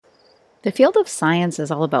The field of science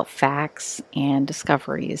is all about facts and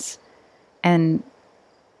discoveries. And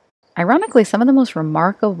ironically, some of the most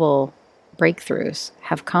remarkable breakthroughs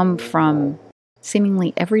have come from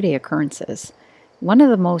seemingly everyday occurrences. One of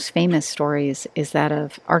the most famous stories is that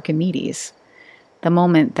of Archimedes, the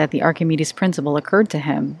moment that the Archimedes principle occurred to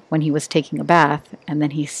him when he was taking a bath, and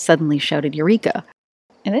then he suddenly shouted, Eureka!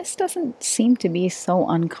 And this doesn't seem to be so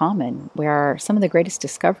uncommon, where some of the greatest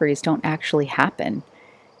discoveries don't actually happen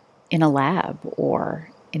in a lab or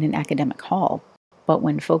in an academic hall. But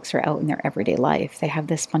when folks are out in their everyday life, they have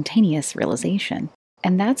this spontaneous realization.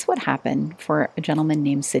 And that's what happened for a gentleman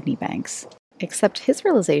named Sydney Banks. Except his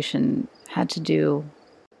realization had to do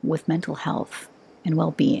with mental health and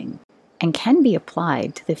well-being, and can be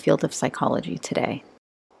applied to the field of psychology today.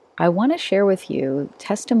 I want to share with you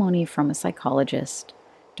testimony from a psychologist,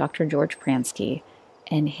 Dr. George Pransky,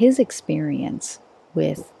 and his experience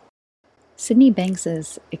with Sydney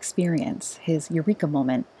Banks's experience, his eureka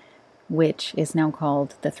moment, which is now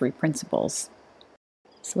called the Three Principles.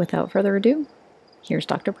 So without further ado, here's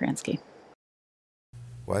Dr. Pransky.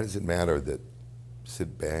 Why does it matter that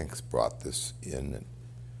Sid Banks brought this in, and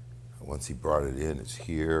once he brought it in, it's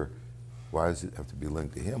here? Why does it have to be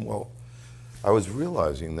linked to him? Well, I was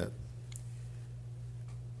realizing that,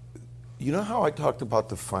 you know how I talked about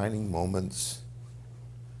defining moments?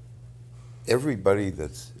 Everybody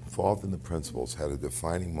that's involved in the principles had a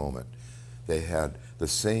defining moment. They had the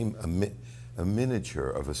same, a miniature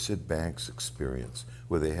of a Sid Banks experience,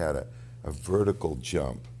 where they had a vertical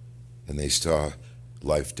jump and they saw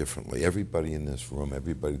life differently. Everybody in this room,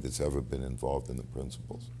 everybody that's ever been involved in the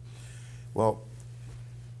principles. Well,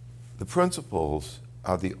 the principles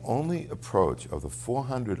are the only approach of the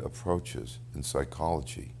 400 approaches in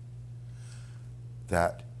psychology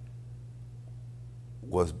that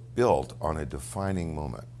was built on a defining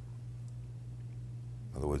moment.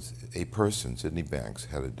 In other words, a person, Sydney Banks,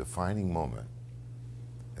 had a defining moment,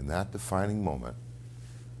 and that defining moment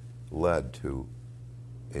led to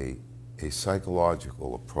a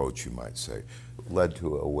psychological approach, you might say, led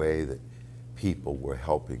to a way that people were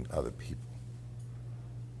helping other people.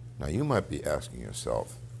 Now, you might be asking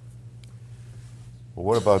yourself, well,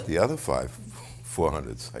 what about the other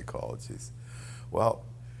 400 psychologies? Well,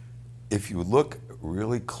 if you look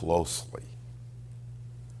really closely,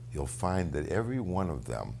 you'll find that every one of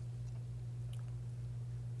them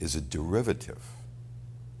is a derivative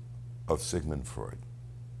of Sigmund Freud.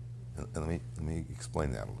 And let me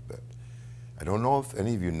explain that a little bit. I don't know if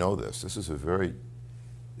any of you know this. This is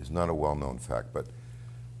not a well-known fact, but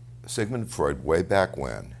Sigmund Freud, way back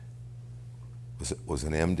when, was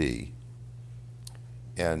an MD,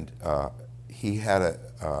 and he had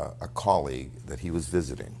a colleague that he was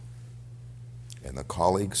visiting. And the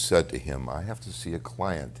colleague said to him, I have to see a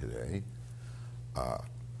client today.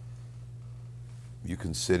 You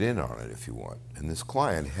can sit in on it if you want. And this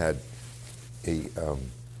client had he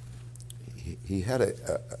had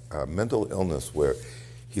a mental illness where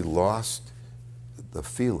he lost the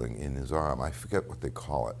feeling in his arm. I forget what they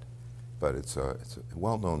call it, but it's a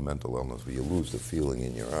well-known mental illness where you lose the feeling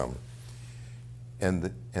in your arm.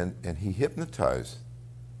 And he hypnotized,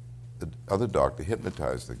 the other doctor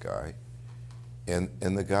hypnotized the guy, and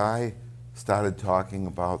the guy started talking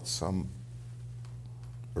about some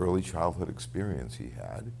early childhood experience he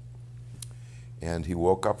had, and he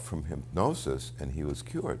woke up from hypnosis and he was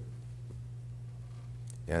cured.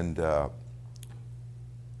 And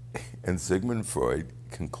Sigmund Freud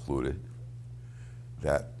concluded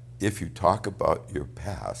that if you talk about your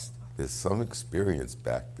past, there's some experience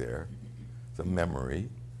back there, some memory,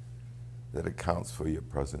 that accounts for your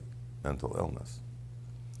present mental illness.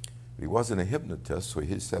 But he wasn't a hypnotist, so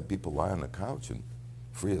he just had people lie on the couch and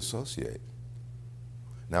free associate.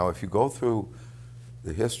 Now, if you go through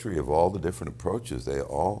the history of all the different approaches, they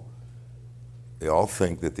all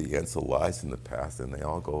think that the answer lies in the past, and they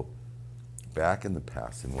all go back in the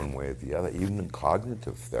past in one way or the other. Even in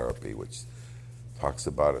cognitive therapy, which talks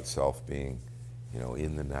about itself being,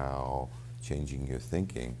 in the now, changing your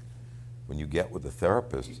thinking. When you get with a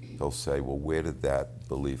therapist, they'll say, well, where did that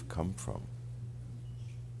belief come from?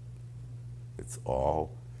 It's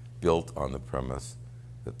all built on the premise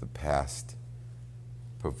that the past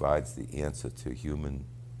provides the answer to human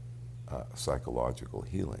psychological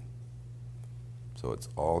healing. So it's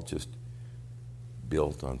all just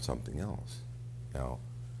built on something else. Now,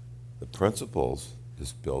 the principles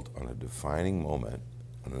is built on a defining moment,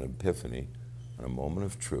 on an epiphany, on a moment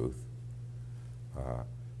of truth,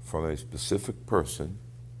 from a specific person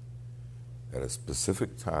at a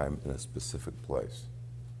specific time in a specific place.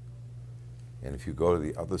 And if you go to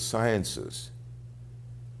the other sciences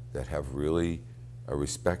that have really are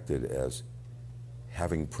respected as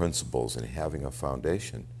having principles and having a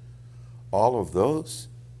foundation, all of those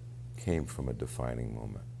came from a defining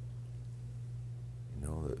moment. You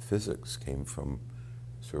know, that physics came from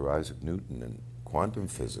Sir Isaac Newton, and quantum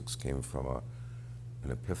physics came from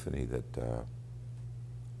an epiphany that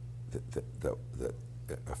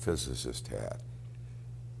a physicist had.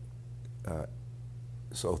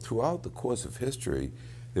 So throughout the course of history,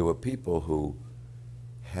 there were people who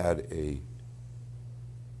had a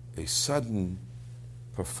sudden,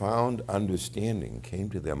 profound understanding came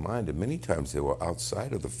to their mind, and many times they were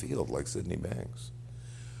outside of the field, like Sydney Banks.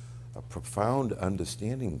 A profound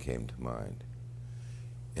understanding came to mind,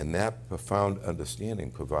 and that profound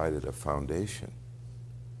understanding provided a foundation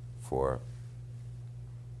for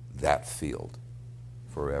that field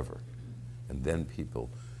forever. And then people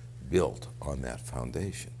built on that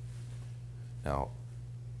foundation. Now,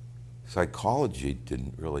 psychology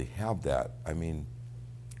didn't really have that. I mean,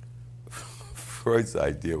 Freud's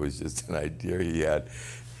idea was just an idea he had.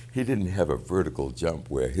 He didn't have a vertical jump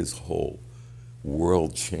where his whole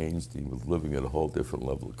world changed. He was living at a whole different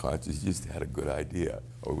level of consciousness. He just had a good idea,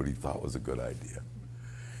 or what he thought was a good idea.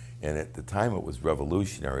 And at the time it was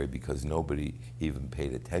revolutionary because nobody even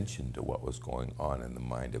paid attention to what was going on in the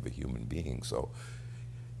mind of a human being. So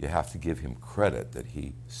you have to give him credit that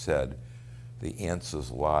he said the answers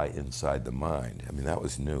lie inside the mind. I mean, that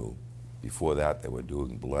was new. Before that, they were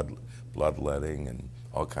doing bloodletting and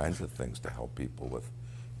all kinds of things to help people with,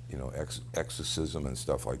 you know, exorcism and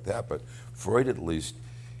stuff like that. But Freud at least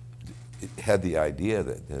had the idea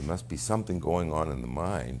that there must be something going on in the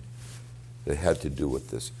mind that had to do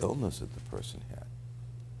with this illness that the person had.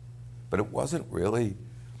 But it wasn't really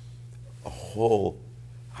a whole,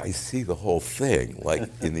 I see the whole thing, like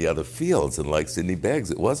in the other fields, and like Sydney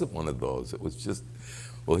Banks, it wasn't one of those. It was just,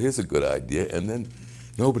 well, here's a good idea, and then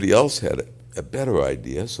nobody else had a better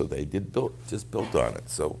idea, so they just built on it.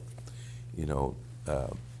 So, you know,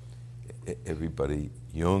 everybody,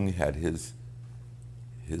 Jung had his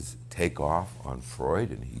takeoff on Freud,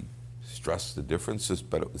 and he stressed the differences,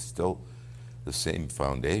 but it was still the same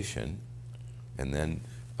foundation. And then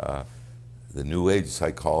the New Age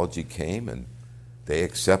psychology came, and they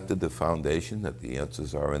accepted the foundation that the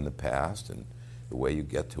answers are in the past, and the way you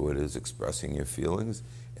get to it is expressing your feelings,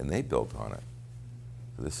 and they built on it.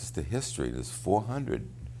 So this is the history. There's 400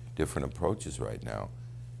 different approaches right now,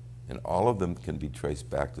 and all of them can be traced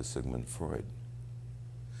back to Sigmund Freud.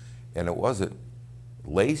 And it wasn't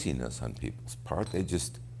laziness on people's part. They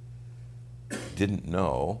just didn't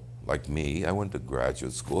know. Like me, I went to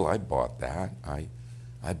graduate school. I bought that.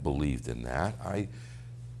 I believed in that. I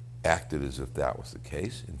acted as if that was the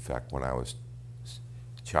case. In fact, when I was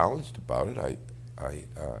challenged about it, I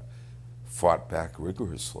fought back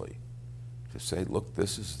rigorously to say, look,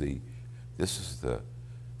 this is the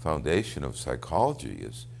foundation of psychology.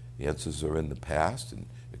 Is the answers are in the past and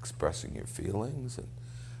expressing your feelings, and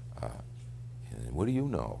what do you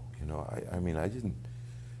know? You know, I mean, I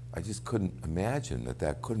just couldn't imagine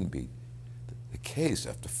that couldn't be the case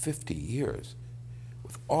after 50 years.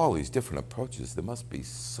 With all these different approaches, there must be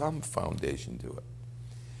some foundation to it.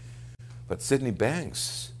 But Sydney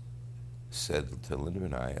Banks said to Linda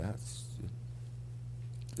and I,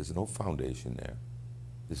 there's no foundation there.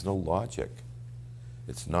 There's no logic.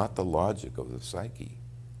 It's not the logic of the psyche.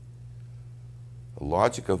 The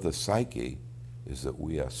logic of the psyche is that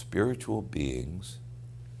we are spiritual beings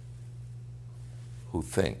who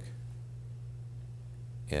think.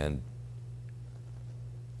 And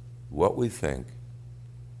what we think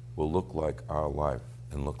will look like our life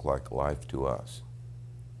and look like life to us.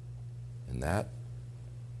 And that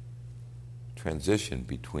transition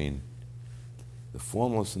between the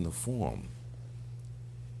formless and the form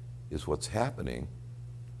is what's happening.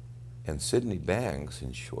 And Sydney Banks,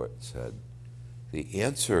 in short, said, the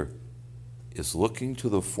answer is looking to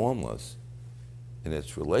the formless in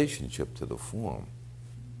its relationship to the form.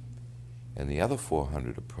 And the other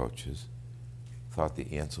 400 approaches thought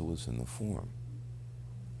the answer was in the form.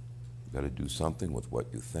 You've got to do something with what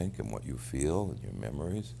you think and what you feel and your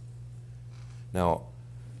memories. Now,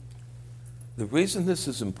 the reason this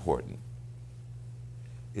is important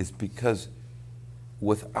is because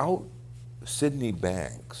without Sydney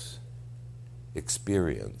Banks'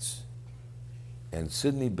 experience and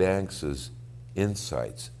Sydney Banks's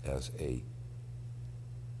insights as a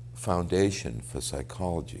foundation for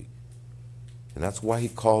psychology, and that's why he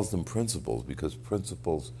calls them principles, because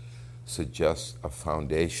principles suggest a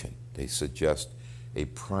foundation. They suggest a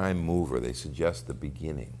prime mover. They suggest the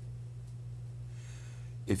beginning.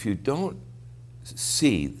 If you don't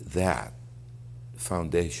see that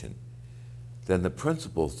foundation, then the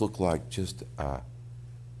principles look like just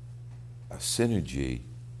a synergy,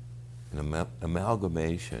 an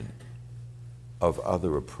amalgamation of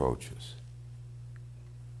other approaches.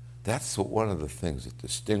 That's one of the things that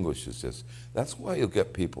distinguishes this. That's why you'll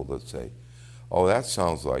get people that say, oh, that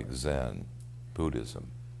sounds like Zen,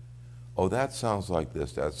 Buddhism. Oh, that sounds like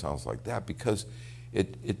this, that sounds like that, because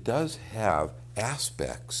it does have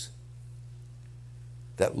aspects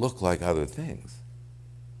that look like other things.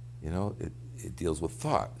 You know, it deals with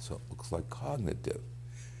thought, so it looks like cognitive.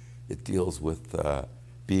 It deals with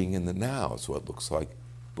being in the now, so it looks like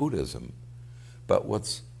Buddhism. But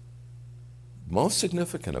what's most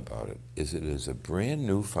significant about it is a brand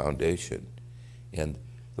new foundation. And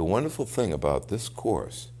the wonderful thing about this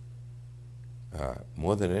course,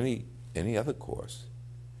 more than any other course,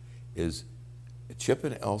 is Chip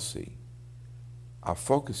and Elsie are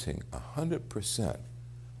focusing 100%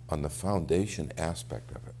 on the foundation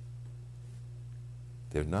aspect of it.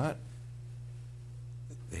 They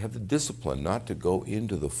have the discipline not to go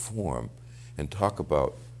into the form and talk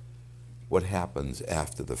about what happens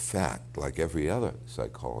after the fact, like every other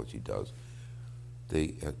psychology does.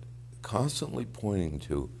 They are constantly pointing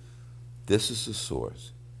to, this is the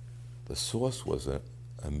source. The source was an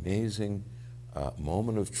amazing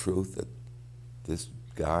moment of truth that this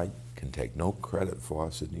guy can take no credit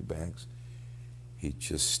for, Sydney Banks. He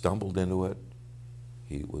just stumbled into it.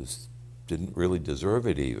 He didn't really deserve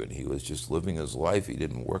it even. He was just living his life. He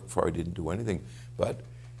didn't work for it, he didn't do anything. But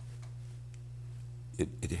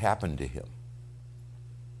it happened to him.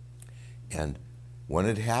 And when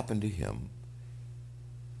it happened to him,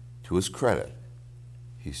 to his credit,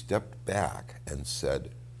 he stepped back and said,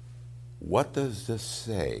 what does this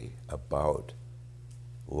say about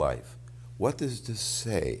life? What does this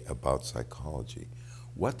say about psychology?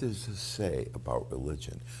 What does this say about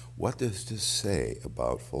religion? What does this say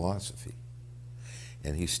about philosophy?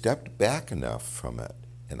 And he stepped back enough from it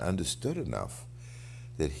and understood enough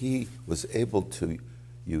that he was able to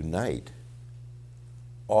unite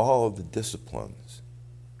all of the disciplines.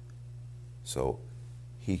 So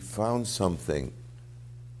he found something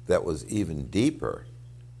that was even deeper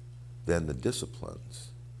than the disciplines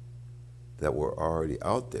that were already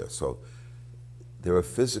out there. So there are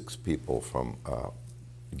physics people from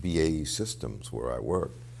BAE Systems, where I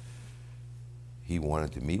work. He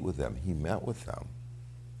wanted to meet with them. He met with them.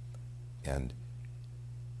 And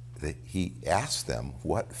he asked them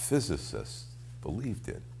what physicists believed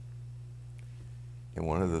in. And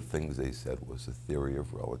one of the things they said was the theory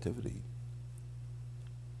of relativity.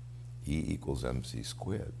 E equals mc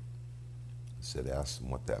squared. I said, asked him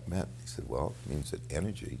what that meant. He said, well, it means that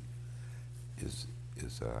energy is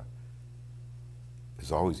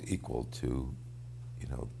always equal to,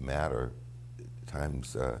 matter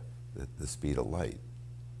times the speed of light,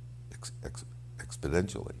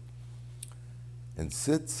 exponentially. And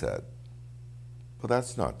Sid said, well,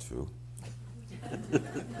 that's not true.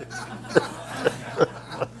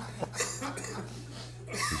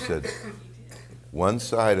 He said, one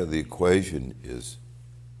side of the equation is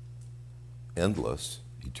endless,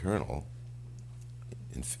 eternal,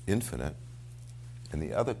 infinite, and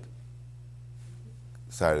the other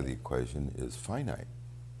side of the equation is finite.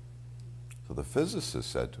 So the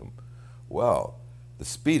physicist said to him, well, the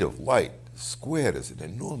speed of light squared is an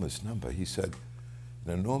enormous number. He said,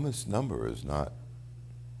 an enormous number is not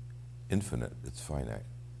infinite, it's finite.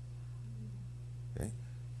 Okay?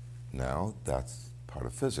 Now that's part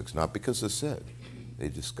of physics, not because of Sid. They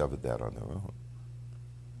discovered that on their own.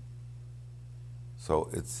 So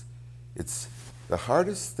it's the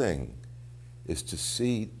hardest thing is to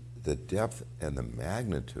see the depth and the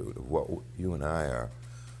magnitude of what you and I are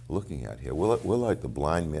looking at here. We're like the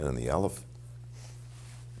blind man and the elephant.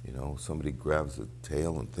 Somebody grabs the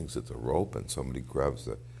tail and thinks it's a rope, and somebody grabs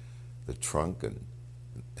the trunk and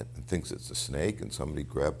thinks it's a snake, and somebody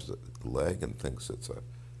grabs the leg and thinks it's a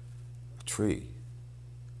tree.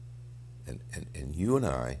 And you and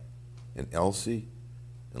I, and Elsie,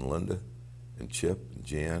 and Linda, and Chip, and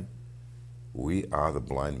Jan, we are the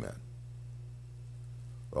blind men.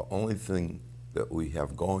 The only thing that we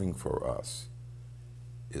have going for us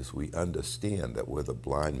is we understand that we're the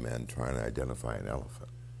blind men trying to identify an elephant.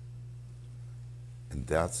 And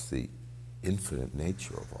that's the infinite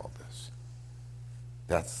nature of all this.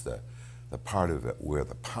 That's the part of it where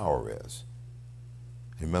the power is.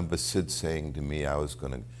 I remember Sid saying to me I was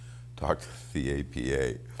going to talk to the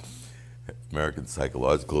APA, American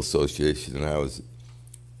Psychological Association, and I was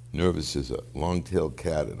nervous as a long-tailed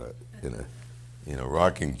cat in a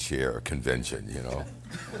rocking chair convention,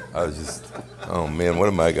 I was just, oh man, what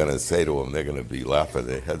am I going to say to them? They're going to be laughing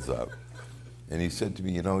their heads up. And he said to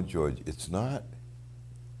me, George, it's not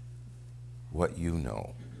what you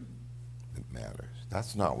know, that matters.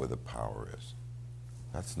 That's not where the power is.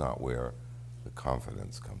 That's not where the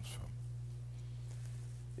confidence comes from.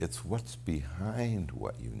 It's what's behind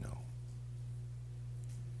what you know.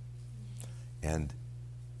 And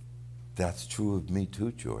that's true of me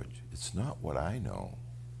too, George. It's not what I know.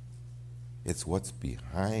 It's what's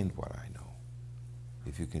behind what I know.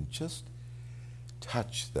 If you can just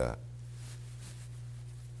touch the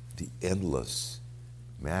endless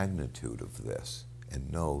magnitude of this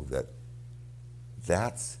and know that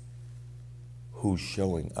that's who's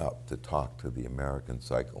showing up to talk to the American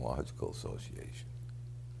Psychological Association.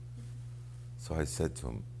 So I said to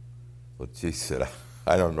him, well, gee, said,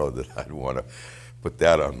 I don't know that I'd want to put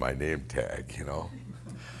that on my name tag, you know.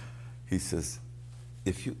 He says,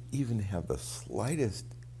 if you even have the slightest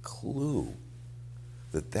clue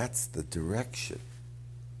that that's the direction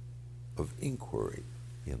of inquiry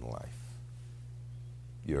in life,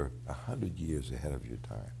 you're 100 years ahead of your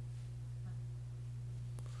time.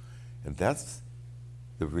 And that's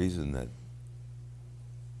the reason that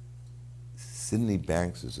Sydney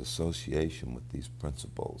Banks' association with these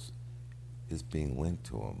principles is being linked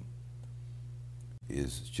to them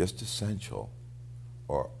is just essential,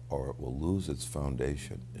 or it will lose its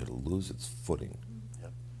foundation. It'll lose its footing.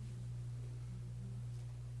 Yep.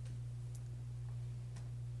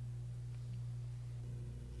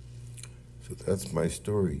 So that's my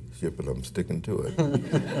story, Chip, and I'm sticking to it.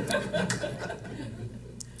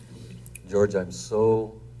 George, I'm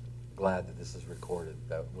so glad that this is recorded.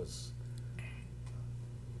 That was,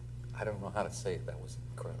 I don't know how to say it, that was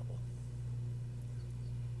incredible.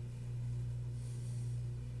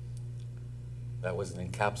 That was an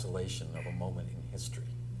encapsulation of a moment in history,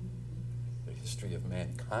 the history of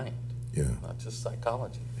mankind, Yeah. not just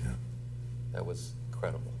psychology. Yeah. That was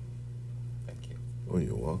incredible. Thank you. Oh,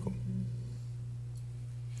 you're welcome.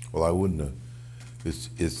 Well, I wouldn't have.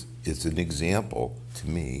 It's an example to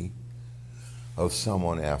me of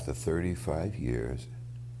someone after 35 years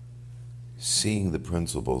seeing the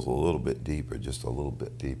principles a little bit deeper, just a little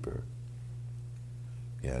bit deeper.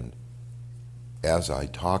 And as I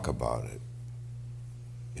talk about it,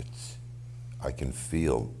 I can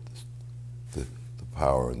feel the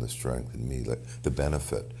power and the strength in me, the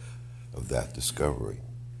benefit of that discovery.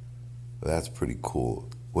 That's pretty cool.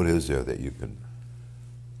 What is there that you can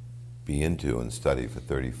be into and study for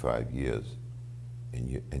 35 years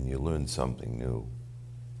and you learn something new?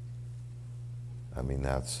 I mean,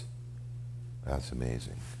 that's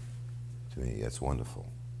amazing to me. It's wonderful.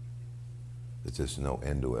 There's just no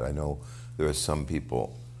end to it. I know there are some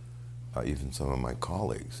people, even some of my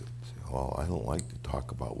colleagues, that say, oh, I don't like to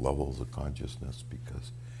talk about levels of consciousness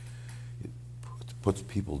because it puts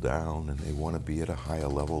people down and they want to be at a higher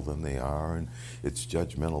level than they are, and it's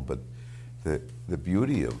judgmental. But the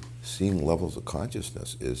beauty of seeing levels of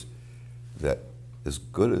consciousness is that as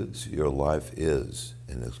good as your life is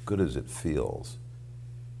and as good as it feels,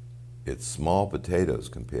 it's small potatoes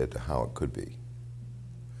compared to how it could be.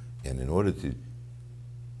 And in order to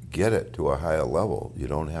get it to a higher level, you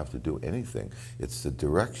don't have to do anything. It's the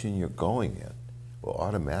direction you're going in will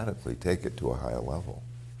automatically take it to a higher level.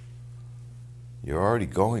 You're already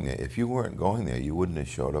going there. If you weren't going there, you wouldn't have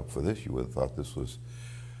showed up for this. You would have thought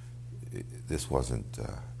this wasn't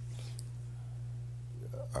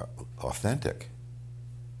authentic.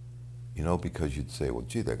 You know, because you'd say, well,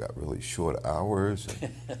 gee, they got really short hours.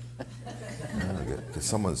 And,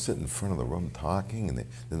 someone's sitting in front of the room talking, and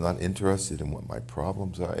they're not interested in what my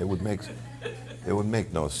problems are. It would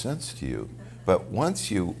make no sense to you. But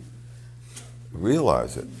once you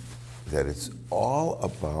realize it, that it's all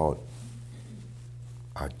about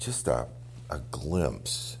just a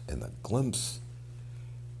glimpse, and the glimpse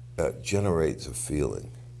generates a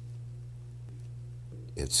feeling.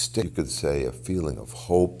 You could say a feeling of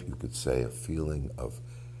hope, you could say a feeling of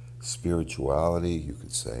spirituality, you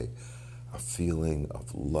could say a feeling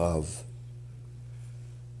of love,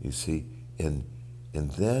 you see, and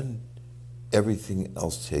then everything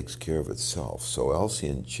else takes care of itself. So Elsie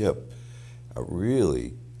and Chip are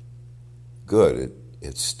really good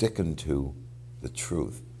at sticking to the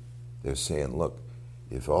truth. They're saying, look,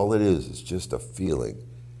 if all it is just a feeling,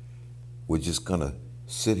 we're just going to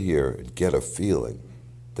sit here and get a feeling,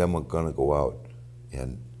 then we're going to go out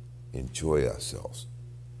and enjoy ourselves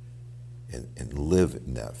and live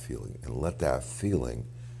in that feeling and let that feeling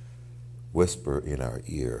whisper in our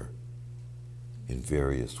ear in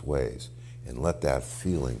various ways and let that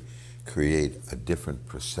feeling create a different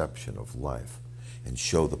perception of life and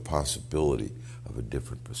show the possibility of a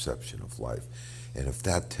different perception of life. And if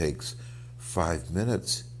that takes 5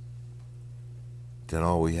 minutes, then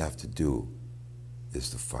all we have to do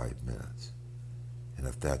is the 5 minutes. And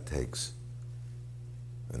if that takes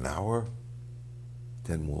An hour?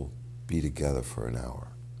 Then we'll be together for an hour.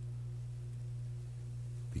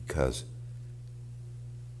 Because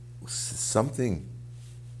something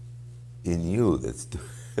in you that's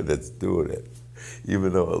doing it,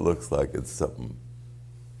 even though it looks like it's something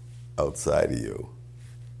outside of you.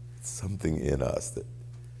 It's something in us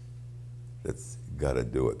that's got to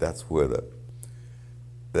do it. That's where the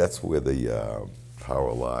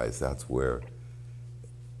power lies. That's where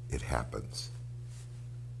it happens.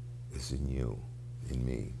 It's in you, in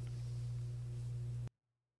me.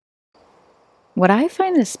 What I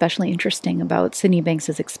find especially interesting about Sydney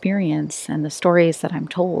Banks' experience and the stories that I'm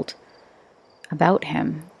told about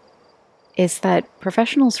him is that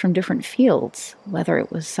professionals from different fields, whether it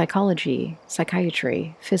was psychology,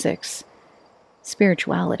 psychiatry, physics,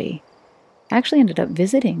 spirituality, actually ended up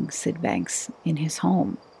visiting Sid Banks in his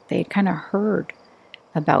home. They had kind of heard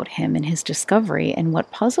about him and his discovery, and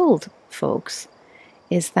what puzzled folks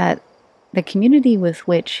is that the community with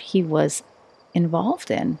which he was involved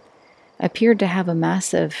in appeared to have a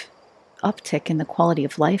massive uptick in the quality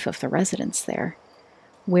of life of the residents there,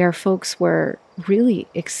 where folks were really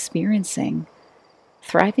experiencing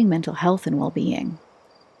thriving mental health and well-being.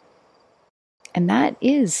 And that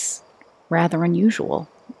is rather unusual.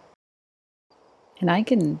 And I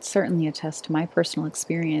can certainly attest to my personal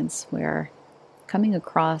experience where coming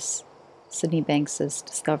across Sydney Banks'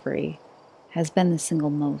 discovery has been the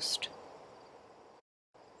single most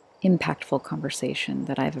impactful conversation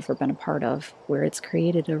that I've ever been a part of, where it's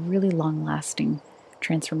created a really long-lasting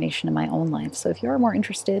transformation in my own life. So if you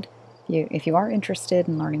are interested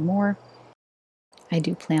in learning more, I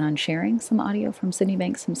do plan on sharing some audio from Sydney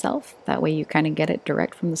Banks himself. That way you kind of get it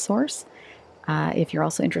direct from the source. If you're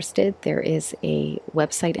also interested, there is a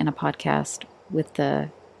website and a podcast with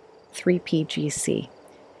the 3PGC.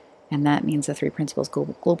 And that means the Three Principles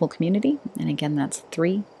Global Community. And again, that's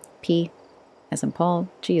 3P as in Paul,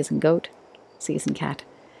 G as in goat, C as in cat.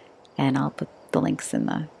 And I'll put the links in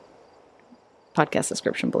the podcast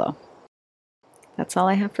description below. That's all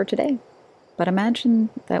I have for today. But imagine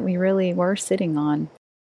that we really were sitting on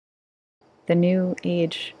the new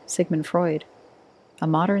age Sigmund Freud, a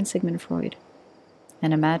modern Sigmund Freud.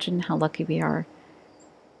 And imagine how lucky we are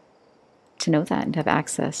to know that and to have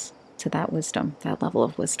access to that wisdom, that level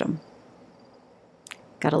of wisdom.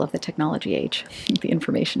 Gotta love the technology age, the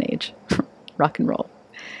information age. Rock and roll.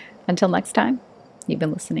 Until next time, you've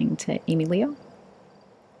been listening to Amy Leo.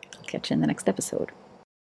 I'll catch you in the next episode.